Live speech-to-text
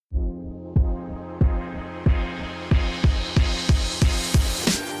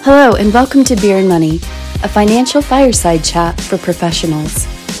Hello and welcome to Beer and Money, a financial fireside chat for professionals.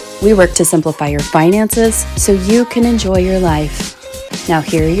 We work to simplify your finances so you can enjoy your life. Now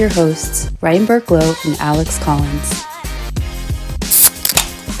here are your hosts, Ryan Burklow and Alex Collins.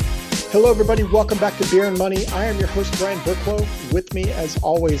 Hello everybody, welcome back to Beer and Money. I am your host, Ryan Burklow. With me, as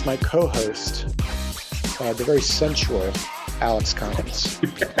always, my co-host, the very sensual Alex Collins.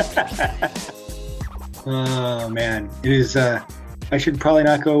 Oh man, it is. I should probably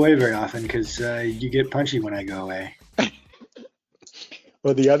not go away very often because you get punchy when I go away.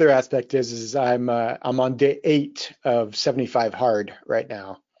 Well, the other aspect is I'm on day 8 of 75 hard right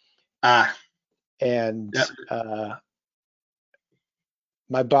now. And yep.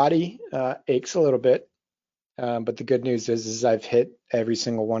 My body aches a little bit, but the good news is I've hit every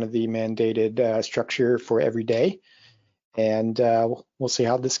single one of the mandated structure for every day, and we'll see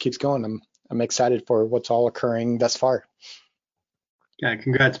how this keeps going. I'm excited for what's all occurring thus far. Yeah,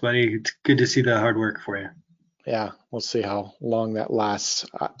 congrats, buddy. It's good to see the hard work for you. Yeah, we'll see how long that lasts.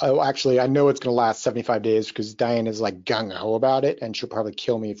 Actually, I know it's going to last 75 days because Diane is like gung-ho about it, and she'll probably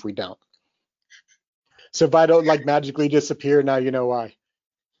kill me if we don't. So if I don't like magically disappear, now you know why.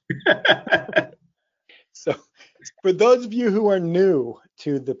 So for those of you who are new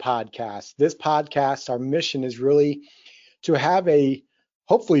to the podcast, this podcast, our mission is really to have a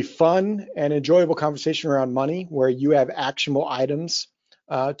hopefully fun and enjoyable conversation around money where you have actionable items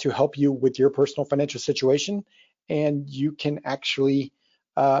to help you with your personal financial situation, and you can actually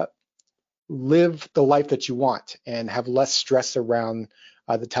live the life that you want and have less stress around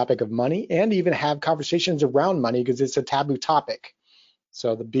the topic of money, and even have conversations around money because it's a taboo topic.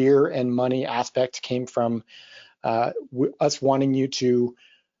 So the beer and money aspect came from us wanting you to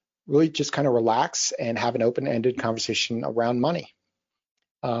really just kind of relax and have an open-ended conversation around money.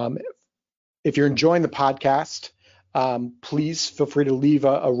 If you're enjoying the podcast, please feel free to leave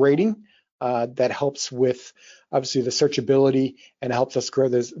a rating that helps with obviously the searchability and helps us grow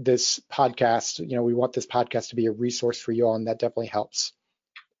this podcast. You know, we want this podcast to be a resource for you all, and that definitely helps.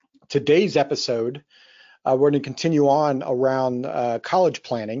 Today's episode, we're going to continue on around college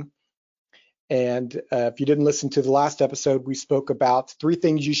planning. And if you didn't listen to the last episode, we spoke about 3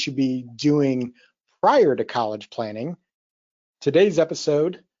 things you should be doing prior to college planning. Today's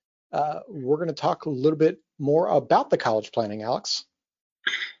episode, we're going to talk a little bit more about the college planning, Alex.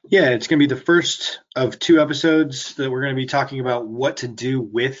 Yeah, it's going to be the first of 2 episodes that we're going to be talking about what to do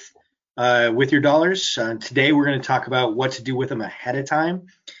with your dollars. Today, we're going to talk about what to do with them ahead of time.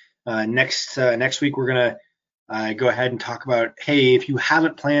 Next week, we're going to go ahead and talk about, hey, if you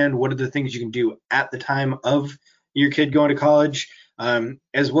haven't planned, what are the things you can do at the time of your kid going to college,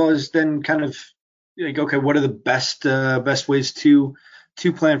 as well as then kind of like, okay, what are the best ways to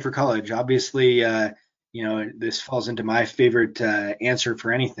plan for college? Obviously, this falls into my favorite answer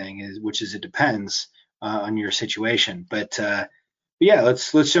for anything, which is it depends on your situation. But yeah,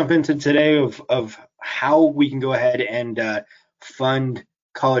 let's jump into today of how we can go ahead and fund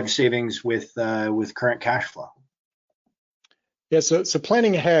college savings with current cash flow. Yeah, so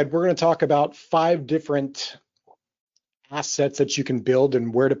planning ahead, we're going to talk about 5 different assets that you can build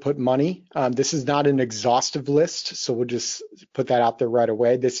and where to put money. This is not an exhaustive list, so we'll just put that out there right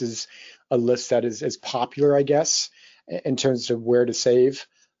away. This is a list that is popular, I guess, in terms of where to save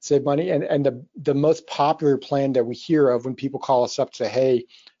money. And the most popular plan that we hear of when people call us up to say, hey,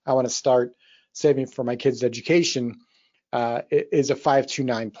 I want to start saving for my kids' education, is a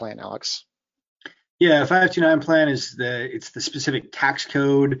 529 plan, Alex. Yeah, a 529 plan is the specific tax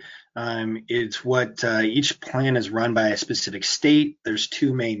code. It's what each plan is run by a specific state. There's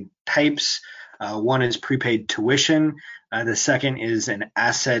 2 main types. One is prepaid tuition. The second is an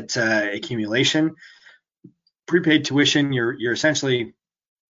asset accumulation. Prepaid tuition, you're essentially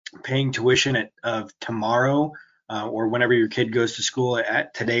paying tuition of tomorrow or whenever your kid goes to school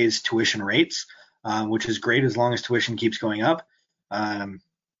at today's tuition rates, which is great as long as tuition keeps going up.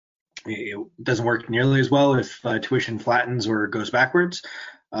 It doesn't work nearly as well if tuition flattens or goes backwards.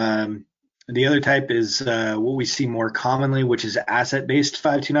 The other type is what we see more commonly, which is asset-based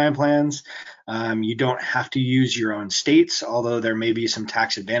 529 plans. You don't have to use your own states, although there may be some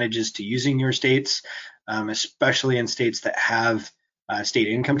tax advantages to using your states, especially in states that have state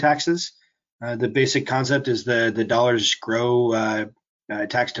income taxes. The basic concept is the dollars grow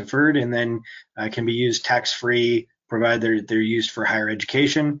tax deferred and then can be used tax-free, provided they're used for higher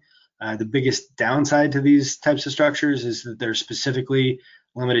education. The biggest downside to these types of structures is that they're specifically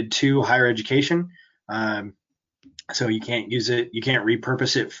limited to higher education. So you can't use it, you can't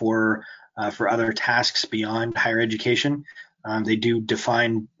repurpose it for other tasks beyond higher education. They do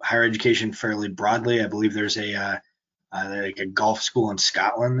define higher education fairly broadly. I believe there's a like a golf school in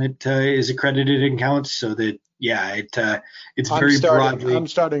Scotland that is accredited and counts. So that it's very broadly. I'm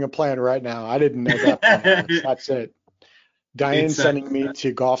starting a plan right now. I didn't know that plan, Alex. That's it. Diane's sending me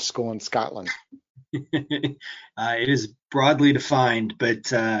to golf school in Scotland. It is broadly defined,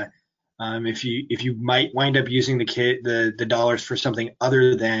 but if you might wind up using the dollars for something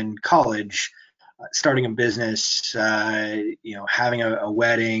other than college, starting a business, having a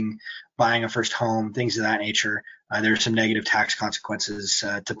wedding, buying a first home, things of that nature, there are some negative tax consequences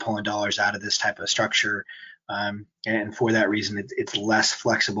to pulling dollars out of this type of structure, and for that reason, it's less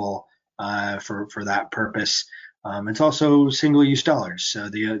flexible for that purpose. It's also single-use dollars, so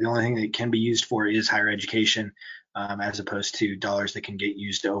the only thing that it can be used for is higher education, as opposed to dollars that can get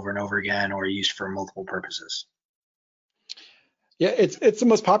used over and over again or used for multiple purposes. Yeah, it's the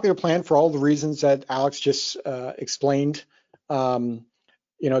most popular plan for all the reasons that Alex just explained. Every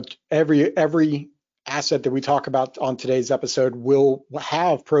asset that we talk about on today's episode will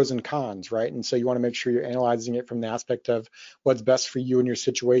have pros and cons, right? And so you want to make sure you're analyzing it from the aspect of what's best for you and your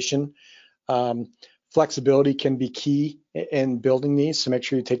situation. Flexibility can be key in building these, so make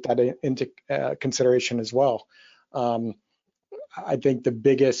sure you take that into consideration as well. I think the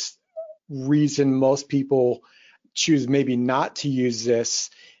biggest reason most people choose maybe not to use this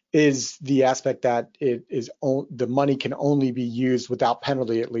is the aspect that the money can only be used without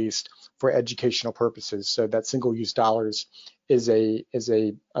penalty, at least for educational purposes. So that single-use dollars is a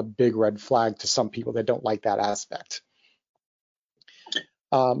big red flag to some people that don't like that aspect.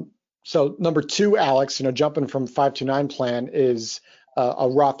 So number two, Alex, jumping from 529 plan is a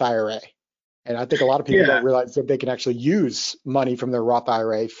Roth IRA. And I think a lot of people don't realize that they can actually use money from their Roth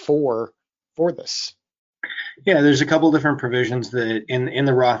IRA for this. Yeah, there's a couple different provisions that in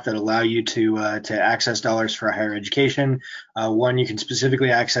the Roth that allow you to access dollars for higher education. One, you can specifically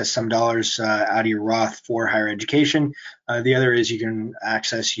access some dollars out of your Roth for higher education. The other is you can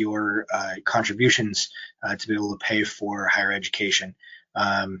access your contributions to be able to pay for higher education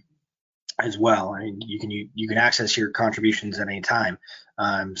as well. I mean, you can access your contributions at any time,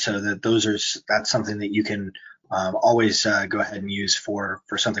 so that's something that you can always go ahead and use for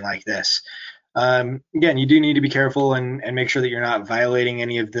something like this. Again, you do need to be careful and make sure that you're not violating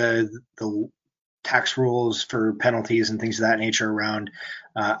any of the tax rules for penalties and things of that nature around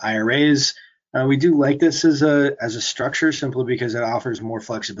IRAs. We do like this as a structure simply because it offers more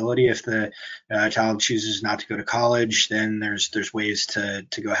flexibility. If the child chooses not to go to college, then there's ways to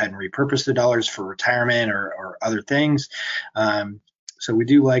go ahead and repurpose the dollars for retirement or other things. So we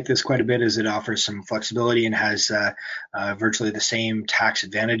do like this quite a bit as it offers some flexibility and has virtually the same tax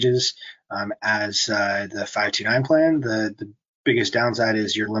advantages as the 529 plan. The biggest downside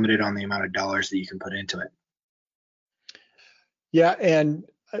is you're limited on the amount of dollars that you can put into it. Yeah, and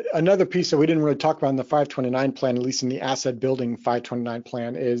another piece that we didn't really talk about in the 529 plan, at least in the asset building 529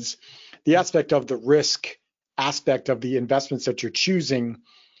 plan, is the aspect of the risk aspect of the investments that you're choosing,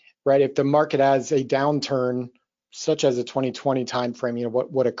 right? If the market has a downturn, such as a 2020 timeframe,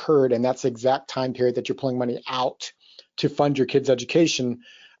 what occurred, and that's the exact time period that you're pulling money out to fund your kids' education,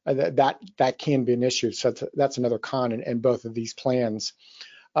 that can be an issue. So that's another con in both of these plans.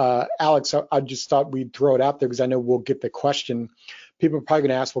 Alex, I just thought we'd throw it out there because I know we'll get the question. People are probably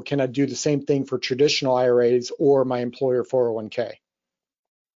going to ask, well, can I do the same thing for traditional IRAs or my employer 401k?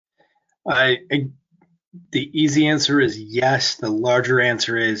 The easy answer is yes. The larger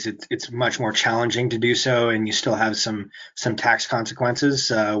answer is it's much more challenging to do so, and you still have some tax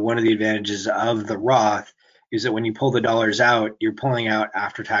consequences. One of the advantages of the Roth is that when you pull the dollars out, you're pulling out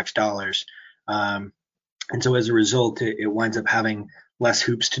after-tax dollars. And so as a result, it winds up having less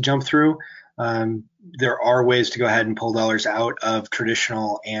hoops to jump through. There are ways to go ahead and pull dollars out of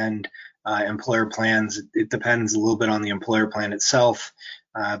traditional and employer plans. It depends a little bit on the employer plan itself,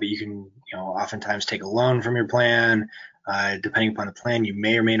 but you can oftentimes take a loan from your plan. Depending upon the plan, you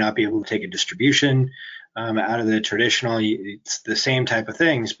may or may not be able to take a distribution out of the traditional. It's the same type of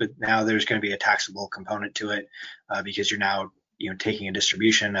things, but now there's going to be a taxable component to it because you're now taking a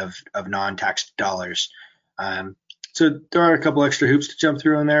distribution of non-taxed dollars. So there are a couple extra hoops to jump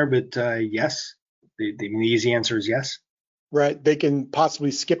through in there, but yes, the easy answer is yes. Right. They can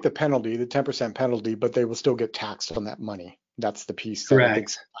possibly skip the penalty, the 10% penalty, but they will still get taxed on that money. That's the piece that I think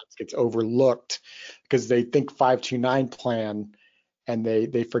sometimes gets overlooked because they think 529 plan and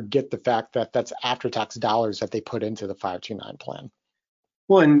they forget the fact that that's after-tax dollars that they put into the 529 plan.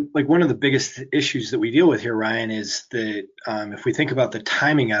 Well, and like one of the biggest issues that we deal with here, Ryan, is that if we think about the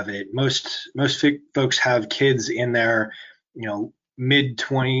timing of it, most folks have kids in their mid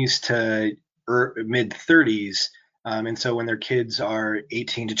 20s to mid 30s, and so when their kids are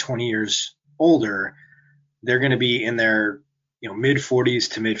 18 to 20 years older, they're going to be in their mid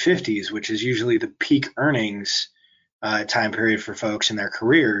 40s to mid 50s, which is usually the peak earnings time period for folks in their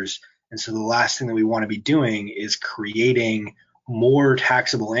careers. And so the last thing that we want to be doing is creating more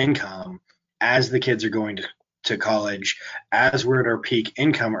taxable income as the kids are going to college, as we're at our peak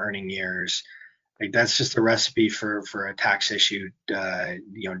income earning years. Like, that's just a recipe for a tax issue,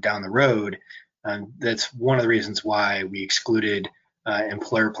 down the road. That's one of the reasons why we excluded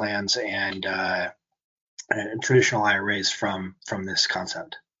employer plans and traditional IRAs from this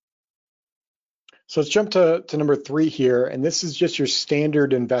concept. So let's jump to number 3 here, and this is just your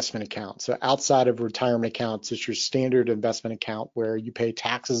standard investment account. So outside of retirement accounts, it's your standard investment account where you pay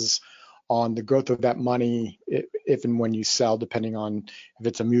taxes on the growth of that money if and when you sell, depending on if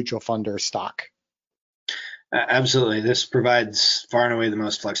it's a mutual fund or a stock. Absolutely. This provides far and away the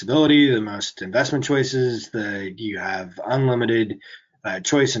most flexibility, the most investment choices. You have unlimited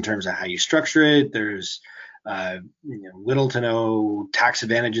choice in terms of how you structure it. There's little to no tax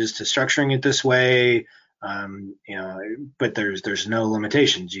advantages to structuring it this way. But there's no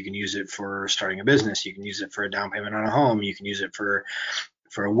limitations. You can use it for starting a business. You can use it for a down payment on a home. You can use it for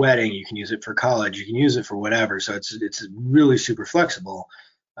a wedding. You can use it for college. You can use it for whatever. So it's really super flexible.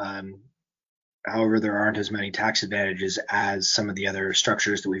 However, there aren't as many tax advantages as some of the other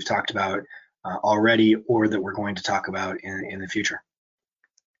structures that we've talked about already, or that we're going to talk about in the future.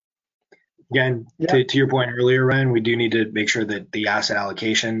 Again, to your point earlier, Ryan, we do need to make sure that the asset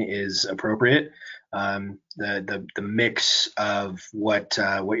allocation is appropriate. The mix of what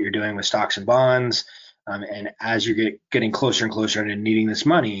you're doing with stocks and bonds, and as you're getting closer and closer to needing this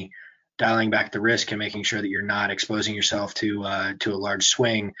money, dialing back the risk and making sure that you're not exposing yourself to a large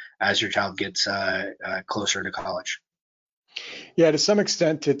swing as your child gets closer to college. Yeah, to some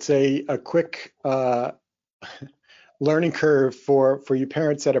extent, it's a quick learning curve for you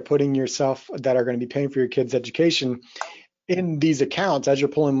parents that are that are going to be paying for your kids' education in these accounts as you're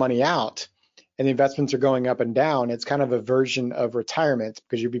pulling money out and the investments are going up and down. It's kind of a version of retirement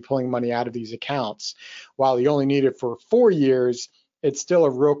because you'll be pulling money out of these accounts. While you only need it for 4 years, it's still a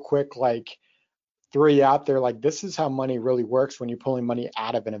real quick, like, throw you out there, like, this is how money really works when you're pulling money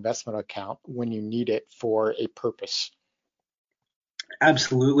out of an investment account when you need it for a purpose.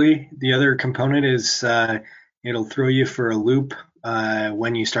 Absolutely. The other component is it'll throw you for a loop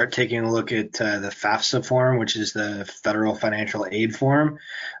when you start taking a look at the FAFSA form, which is the Federal Financial Aid Form.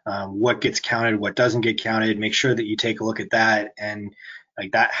 What gets counted, what doesn't get counted. Make sure that you take a look at that, and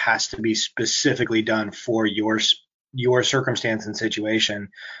like, that has to be specifically done for your circumstance and situation.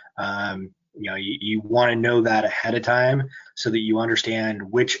 You want to know that ahead of time so that you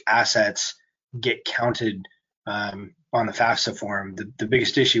understand which assets get counted on the FAFSA form. The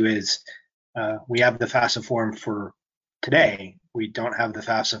biggest issue is we have the FAFSA form for today. We don't have the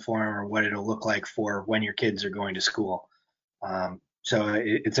FAFSA form or what it'll look like for when your kids are going to school. So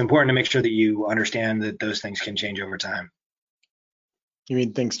it's important to make sure that you understand that those things can change over time. You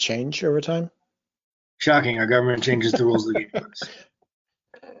mean things change over time? Shocking. Our government changes the rules of the game.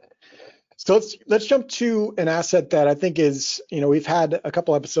 So let's jump to an asset that I think is, we've had a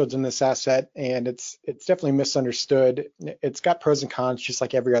couple episodes on this asset, and it's definitely misunderstood. It's got pros and cons, just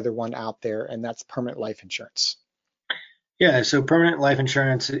like every other one out there, and that's permanent life insurance. Yeah, so permanent life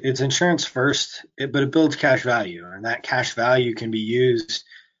insurance, it's insurance first, but it builds cash value, and that cash value can be used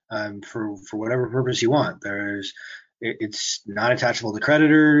for whatever purpose you want. It's not attachable to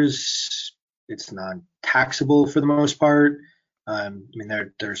creditors. It's non-taxable for the most part.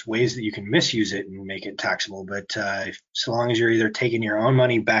 There's ways that you can misuse it and make it taxable, but so long as you're either taking your own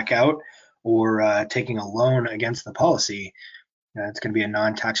money back out or taking a loan against the policy, it's going to be a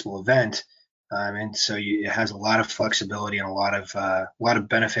non-taxable event. And so it has a lot of flexibility and a lot of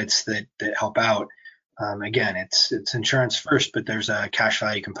benefits that help out. Again, it's insurance first, but there's a cash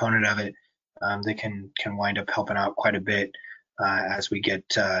value component of it that can wind up helping out quite a bit as we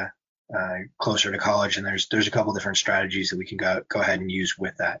get closer to college. And there's a couple different strategies that we can go ahead and use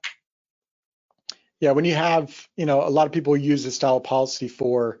with that. Yeah, when you have, a lot of people use this style of policy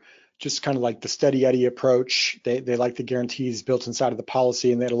for just kind of like the steady Eddie approach. They like the guarantees built inside of the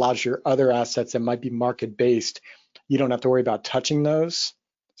policy, and that allows your other assets that might be market based. You don't have to worry about touching those,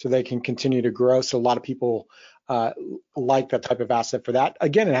 so they can continue to grow. So a lot of people like that type of asset for that.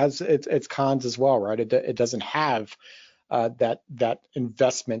 Again, it has its cons as well, right? It doesn't have that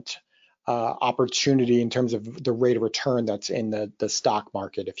investment opportunity in terms of the rate of return that's in the stock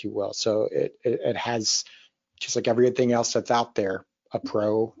market, if you will. So it has, just like everything else that's out there, a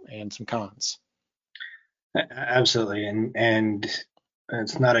pro and some cons. Absolutely, and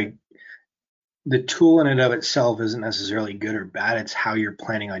it's not the tool in and of itself isn't necessarily good or bad. It's how you're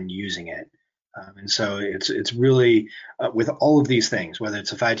planning on using it. And so it's really with all of these things, whether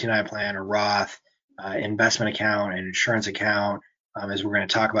it's a 529 plan, a Roth, investment account, an insurance account, as we're going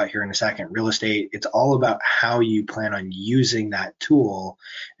to talk about here in a second, real estate, it's all about how you plan on using that tool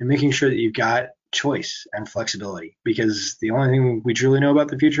and making sure that you've got choice and flexibility, because the only thing we truly know about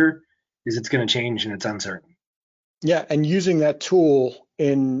the future is it's going to change and it's uncertain. Yeah, and using that tool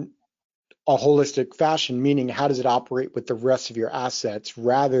in a holistic fashion, meaning how does it operate with the rest of your assets,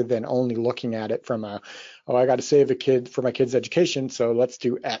 rather than only looking at it from I got to save a kid for my kid's education, so let's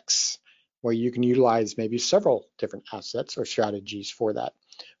do X, where you can utilize maybe several different assets or strategies for that,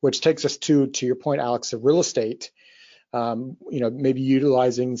 which takes us to your point, Alex, of real estate. Maybe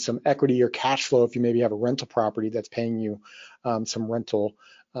utilizing some equity or cash flow if you maybe have a rental property that's paying you some rental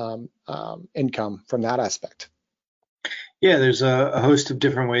income from that aspect. Yeah, there's a host of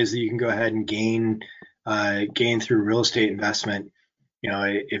different ways that you can go ahead and gain through real estate investment.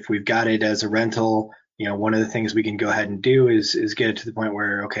 If we've got it as a rental, one of the things we can go ahead and do is get it to the point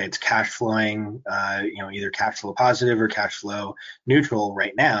where, okay, it's cash flowing, either cash flow positive or cash flow neutral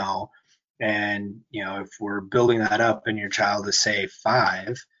right now. And, if we're building that up and your child is, say,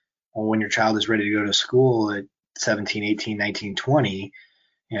 5, or when your child is ready to go to school at 17, 18, 19, 20,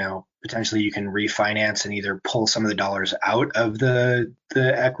 potentially you can refinance and either pull some of the dollars out of the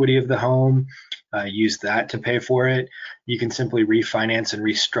equity of the home, use that to pay for it. You can simply refinance and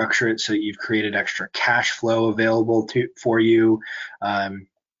restructure it so that you've created extra cash flow available for you.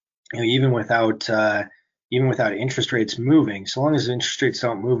 Even without interest rates moving, so long as interest rates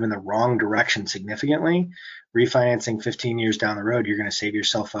don't move in the wrong direction significantly, refinancing 15 years down the road, you're going to save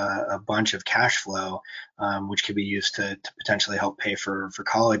yourself a bunch of cash flow, which could be used to potentially help pay for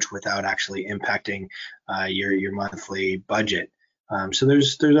college without actually impacting your monthly budget. So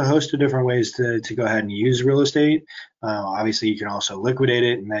there's a host of different ways to go ahead and use real estate. Obviously, you can also liquidate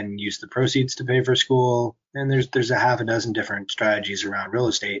it and then use the proceeds to pay for school. And there's a half a dozen different strategies around real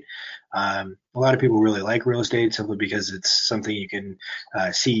estate. A lot of people really like real estate simply because it's something you can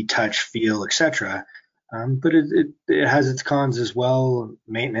see, touch, feel, etc. But it has its cons as well: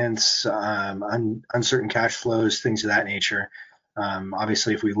 maintenance, uncertain cash flows, things of that nature.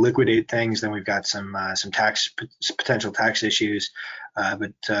 Obviously, if we liquidate things, then we've got some potential tax issues.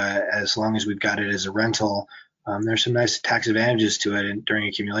 But as long as we've got it as a rental, there's some nice tax advantages to it during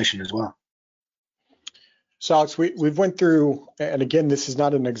accumulation as well. So Alex, we've went through, and again, this is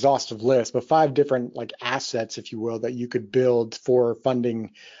not an exhaustive list, but 5 different assets, if you will, that you could build for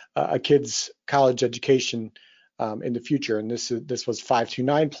funding a kid's college education in the future. And this was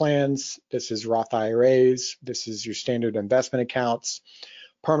 529 plans. This is Roth IRAs. This is your standard investment accounts,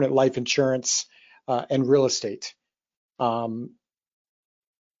 permanent life insurance, and real estate. I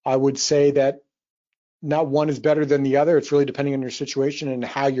would say that not one is better than the other. It's really depending on your situation and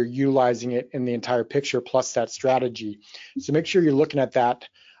how you're utilizing it in the entire picture, plus that strategy. So make sure you're looking at that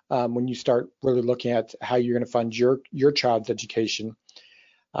when you start really looking at how you're going to fund your child's education.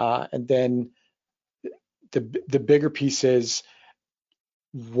 And then the bigger piece is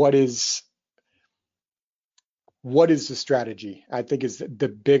what is the strategy? I think is the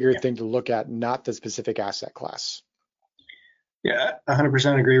bigger thing to look at, not the specific asset class. Yeah,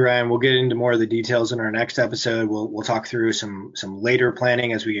 100% agree, Ryan. We'll get into more of the details in our next episode. We'll talk through some later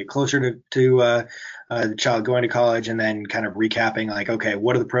planning as we get closer to the child going to college, and then kind of recapping okay,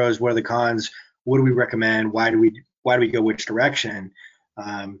 what are the pros, what are the cons, what do we recommend, why do we go which direction?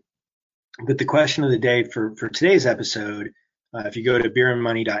 But the question of the day for today's episode, if you go to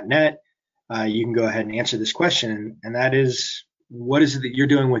beerandmoney.net, you can go ahead and answer this question, and that is, what is it that you're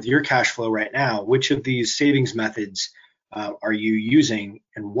doing with your cash flow right now? Which of these savings methods are you using,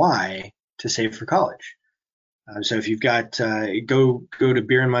 and why, to save for college? So if you've got, go to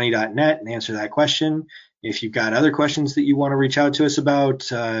beerandmoney.net and answer that question. If you've got other questions that you want to reach out to us about,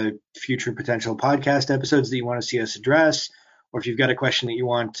 future potential podcast episodes that you want to see us address, or if you've got a question that you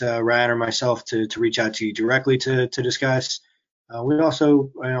want Ryan or myself to reach out to you directly to discuss, we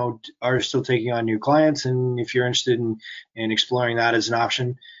also are still taking on new clients, and if you're interested in exploring that as an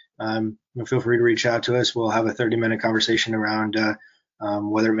option, feel free to reach out to us. We'll have a 30-minute conversation around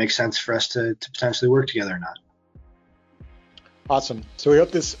whether it makes sense for us to potentially work together or not. Awesome. So we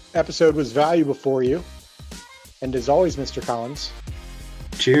hope this episode was valuable for you. And as always, Mr. Collins.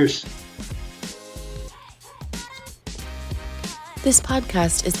 Cheers. This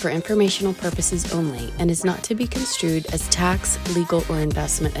podcast is for informational purposes only and is not to be construed as tax, legal, or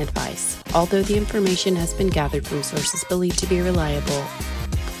investment advice. Although the information has been gathered from sources believed to be reliable,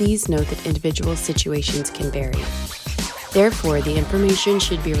 please note that individual situations can vary. Therefore, the information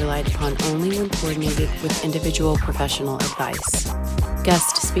should be relied upon only when coordinated with individual professional advice.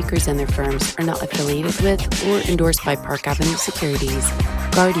 Guest speakers and their firms are not affiliated with or endorsed by Park Avenue Securities,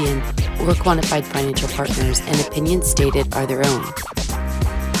 Guardian, or Quantified Financial Partners, and opinions stated are their own.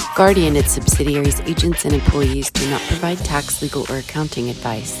 Guardian, its subsidiaries, agents, and employees do not provide tax, legal, or accounting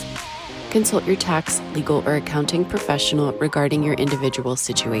advice. Consult your tax, legal, or accounting professional regarding your individual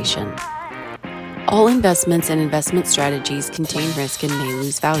situation. All investments and investment strategies contain risk and may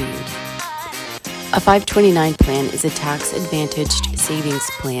lose value. A 529 plan is a tax-advantaged savings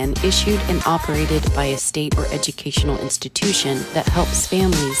plan issued and operated by a state or educational institution that helps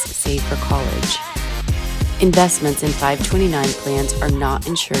families save for college. Investments in 529 plans are not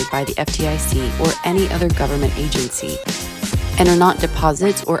insured by the FDIC or any other government agency and are not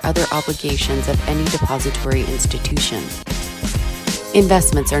deposits or other obligations of any depository institution.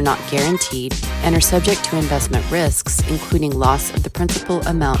 Investments are not guaranteed and are subject to investment risks, including loss of the principal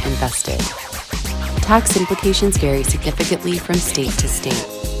amount invested. Tax implications vary significantly from state to state.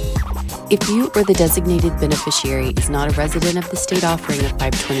 If you or the designated beneficiary is not a resident of the state offering a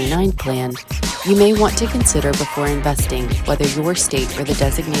 529 plan, you may want to consider before investing whether your state or the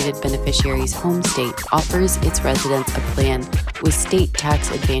designated beneficiary's home state offers its residents a plan with state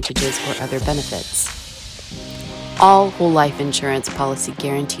tax advantages or other benefits. All whole life insurance policy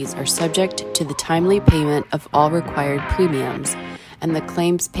guarantees are subject to the timely payment of all required premiums and the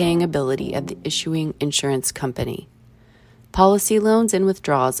claims paying ability of the issuing insurance company. Policy loans and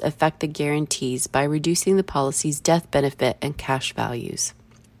withdrawals affect the guarantees by reducing the policy's death benefit and cash values.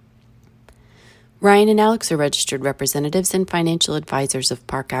 Ryan and Alex are registered representatives and financial advisors of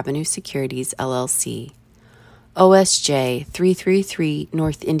Park Avenue Securities, LLC. OSJ 333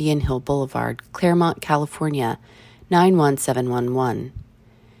 North Indian Hill Boulevard, Claremont, California, 91711.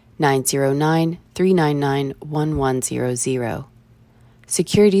 909-399-1100.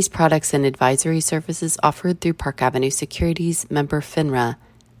 Securities products and advisory services offered through Park Avenue Securities, member FINRA,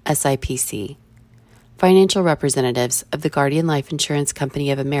 SIPC. Financial representatives of the Guardian Life Insurance Company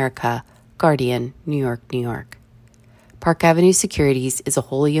of America, Guardian, New York, New York. Park Avenue Securities is a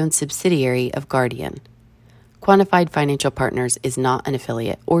wholly owned subsidiary of Guardian. Quantified Financial Partners is not an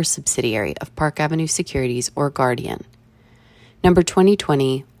affiliate or subsidiary of Park Avenue Securities or Guardian. Number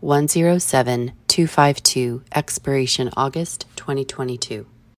 2020-107-252, expiration August 2022.